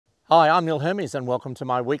Hi, I'm Neil Hermes and welcome to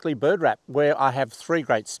my weekly bird wrap where I have three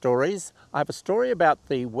great stories. I have a story about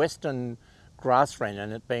the western grasswren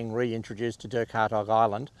and it being reintroduced to Dirk-Hartog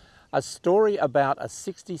Island, a story about a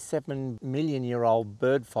 67 million year old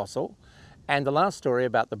bird fossil, and the last story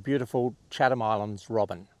about the beautiful Chatham Islands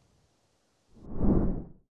robin.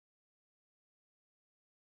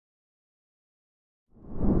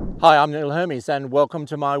 Hi, I'm Neil Hermes and welcome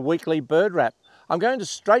to my weekly bird wrap. I'm going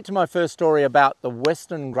straight to my first story about the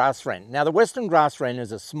western grasswren. Now, the western grasswren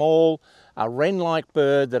is a small, wren-like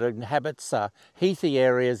bird that inhabits heathy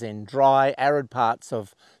areas in dry, arid parts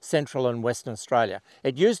of central and western Australia.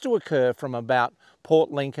 It used to occur from about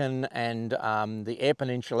Port Lincoln and the Eyre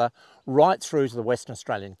Peninsula right through to the Western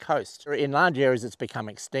Australian coast. In large areas it's become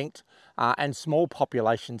extinct and small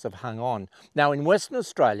populations have hung on. Now in Western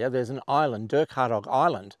Australia there's an island, Dirk-Hartog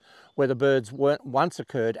Island, where the birds once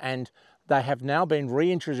occurred, and they have now been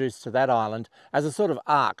reintroduced to that island as a sort of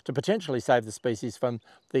ark to potentially save the species from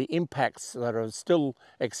the impacts that are still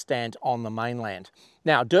extant on the mainland.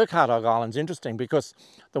 Now, Dirk-Hartog Island's interesting because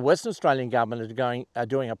the Western Australian government are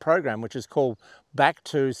doing a program which is called Back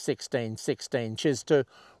to 1616, which is to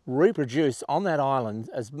reproduce on that island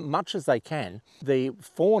as much as they can the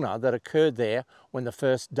fauna that occurred there when the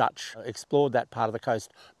first Dutch explored that part of the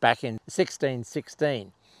coast back in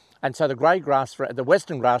 1616. And so the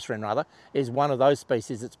western grasswren rather, is one of those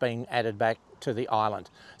species that's being added back to the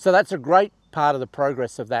island. So that's a great part of the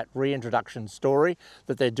progress of that reintroduction story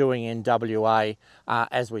that they're doing in WA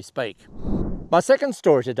as we speak. My second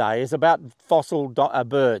story today is about fossil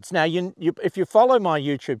birds. Now, if you follow my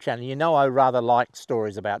YouTube channel, you know I rather like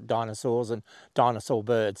stories about dinosaurs and dinosaur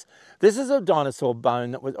birds. This is a dinosaur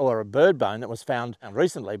bone or a bird bone that was found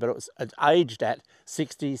recently, but it aged at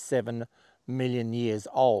 67 million years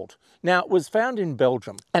old. Now, it was found in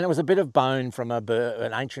Belgium and it was a bit of bone from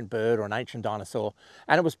an ancient bird or an ancient dinosaur,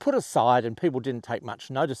 and it was put aside and people didn't take much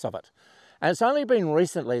notice of it. And it's only been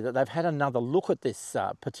recently that they've had another look at this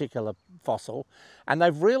particular fossil, and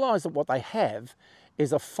they've realised that what they have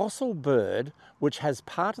is a fossil bird which has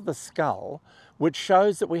part of the skull which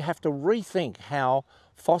shows that we have to rethink how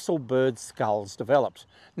fossil bird skulls developed.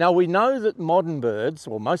 Now, we know that modern birds,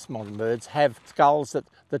 or most modern birds, have skulls that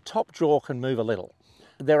the top jaw can move a little.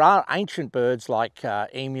 There are ancient birds like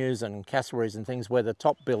emus and cassowaries and things where the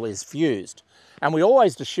top bill is fused. And we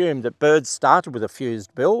always assumed that birds started with a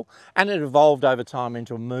fused bill and it evolved over time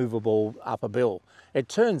into a movable upper bill. It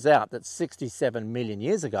turns out that 67 million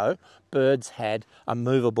years ago, birds had a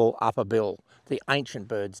movable upper bill. The ancient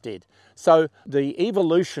birds did. So the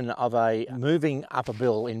evolution of a moving upper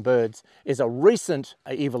bill in birds is a recent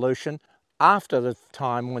evolution after the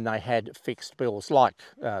time when they had fixed bills, like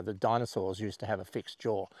the dinosaurs used to have a fixed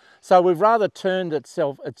jaw. So we've rather turned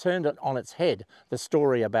it on its head, the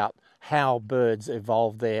story about how birds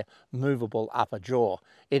evolved their movable upper jaw.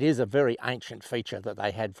 It is a very ancient feature that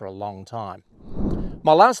they had for a long time.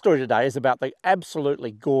 My last story today is about the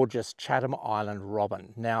absolutely gorgeous Chatham Island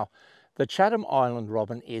robin. Now, the Chatham Island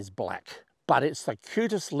robin is black, but it's the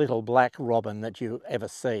cutest little black robin that you ever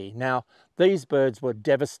see. Now, these birds were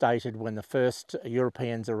devastated when the first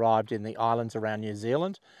Europeans arrived in the islands around New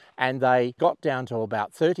Zealand, and they got down to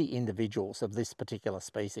about 30 individuals of this particular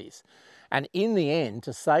species. And in the end,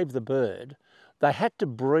 to save the bird, they had to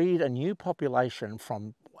breed a new population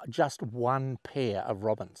from just one pair of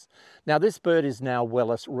robins. Now, this bird is now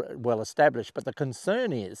well established, but the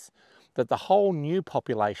concern is that the whole new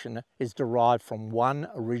population is derived from one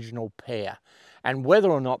original pair, and whether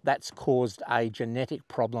or not that's caused a genetic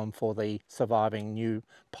problem for the surviving new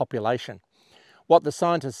population. What the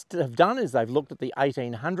scientists have done is they've looked at the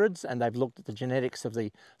 1800s and they've looked at the genetics of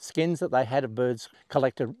the skins that they had of birds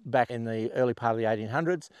collected back in the early part of the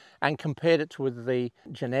 1800s and compared it with the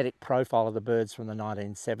genetic profile of the birds from the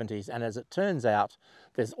 1970s. And as it turns out,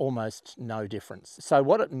 there's almost no difference. So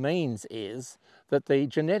what it means is that the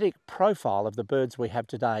genetic profile of the birds we have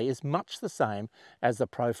today is much the same as the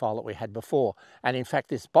profile that we had before. And in fact,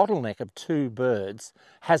 this bottleneck of two birds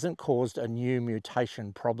hasn't caused a new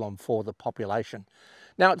mutation problem for the population.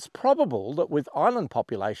 Now, it's probable that with island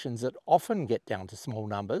populations that often get down to small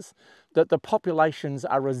numbers, that the populations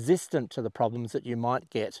are resistant to the problems that you might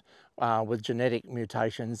get with genetic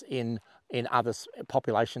mutations in other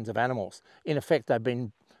populations of animals. In effect, they've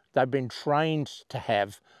been trained to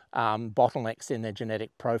have bottlenecks in their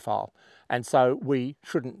genetic profile. And so we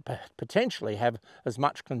shouldn't potentially have as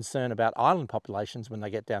much concern about island populations when they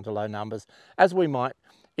get down to low numbers as we might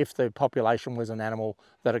if the population was an animal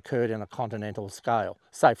that occurred in a continental scale.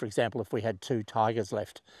 Say, for example, if we had 2 tigers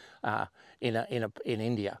left in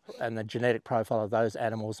India, and the genetic profile of those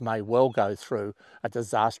animals may well go through a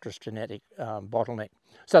disastrous genetic bottleneck.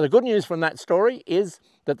 So the good news from that story is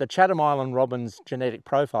that the Chatham Island robin's genetic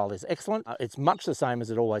profile is excellent. It's much the same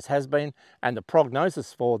as it always has been, and the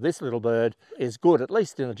prognosis for this little bird is good, at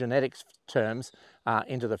least in the genetics terms,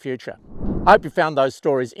 into the future. I hope you found those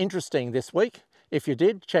stories interesting this week. If you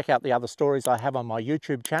did, check out the other stories I have on my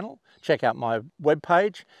YouTube channel, check out my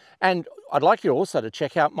webpage, and I'd like you also to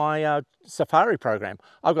check out my safari program.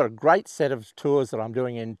 I've got a great set of tours that I'm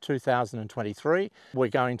doing in 2023. We're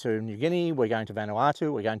going to New Guinea, we're going to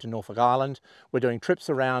Vanuatu, we're going to Norfolk Island, we're doing trips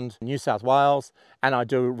around New South Wales, and I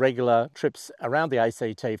do regular trips around the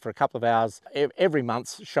ACT for a couple of hours every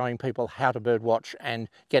month, showing people how to birdwatch and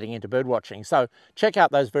getting into birdwatching. So check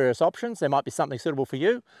out those various options. There might be something suitable for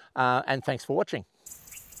you, and thanks for watching.